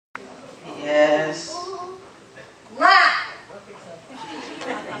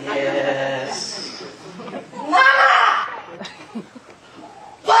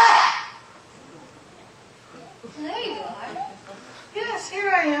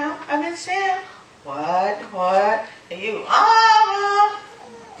now. I've been saying, what? And you,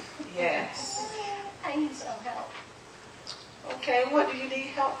 yes. I need some help. Okay, what do you need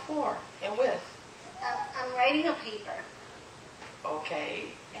help for and with? I'm writing a paper. Okay.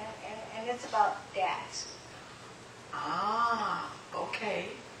 And it's about dads. Okay.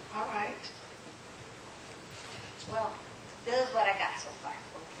 All right. Well, this is what I got so far.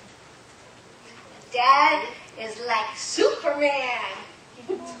 Dad is like Superman.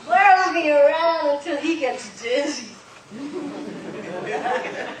 He twirls me around until he gets dizzy.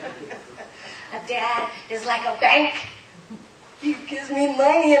 A dad is like a bank. He gives me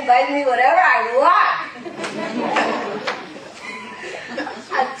money and buys me whatever I want.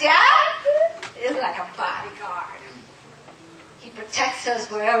 A dad is like a bodyguard. He protects us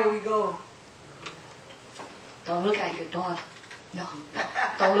wherever we go. Don't look at your dog. No,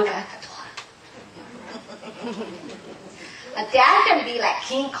 don't look at the dog. A dad can be like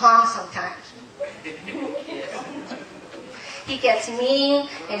King Kong sometimes. He gets mean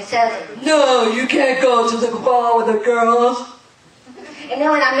and says, "No, you can't go to the ball with the girls." And then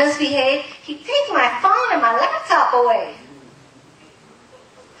when I misbehave, he takes my phone and my laptop away.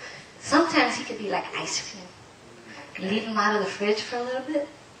 Sometimes he could be like ice cream. Leave him out of the fridge for a little bit,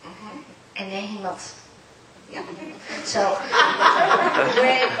 and then he melts. Yeah. So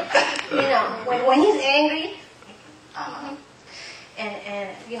when he's angry,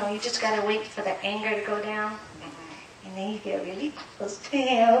 and you just gotta wait for the anger to go down, and then you get really close to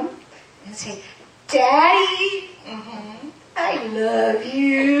him and say, "Daddy, I love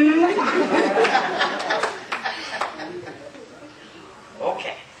you."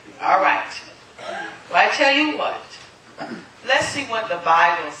 Okay. All right. Well, I tell you what. Let's see what the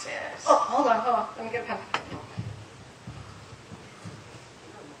Bible says. Oh, hold on. Let me get a pen.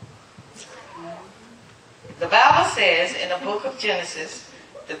 The Bible says in the book of Genesis,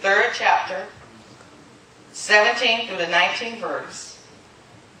 the 3rd chapter, 17 through the 19th verse,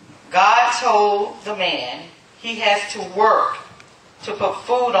 God told the man he has to work to put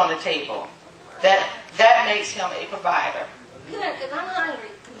food on the table. That makes him a provider. Good, because I'm hungry.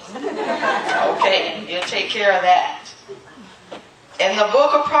 Okay, you'll take care of that. In the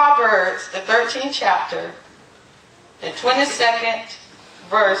book of Proverbs, the 13th chapter, the 22nd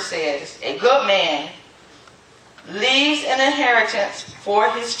verse says, a good man leaves an inheritance for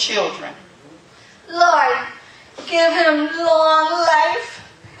his children. Lord, give him long life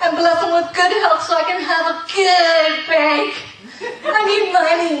and bless him with good health so I can have a good bank. I need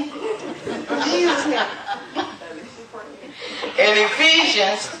money. In Jesus' name. In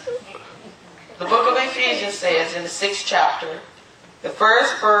Ephesians, the book of Ephesians says in the 6th chapter, the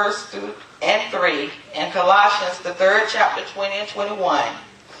 1st verse through and 3, and Colossians, the 3rd chapter, 20 and 21,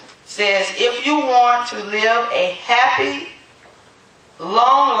 says, if you want to live a happy,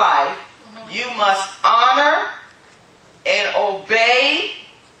 long life, you must honor and obey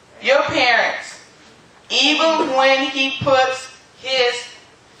your parents, even when he puts his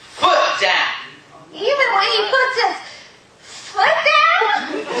foot down. Even when he puts his foot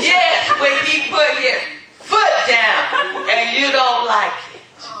down? Yes, when he put his foot down and you don't like it.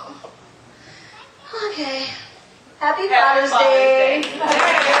 Okay. Happy Father's Day.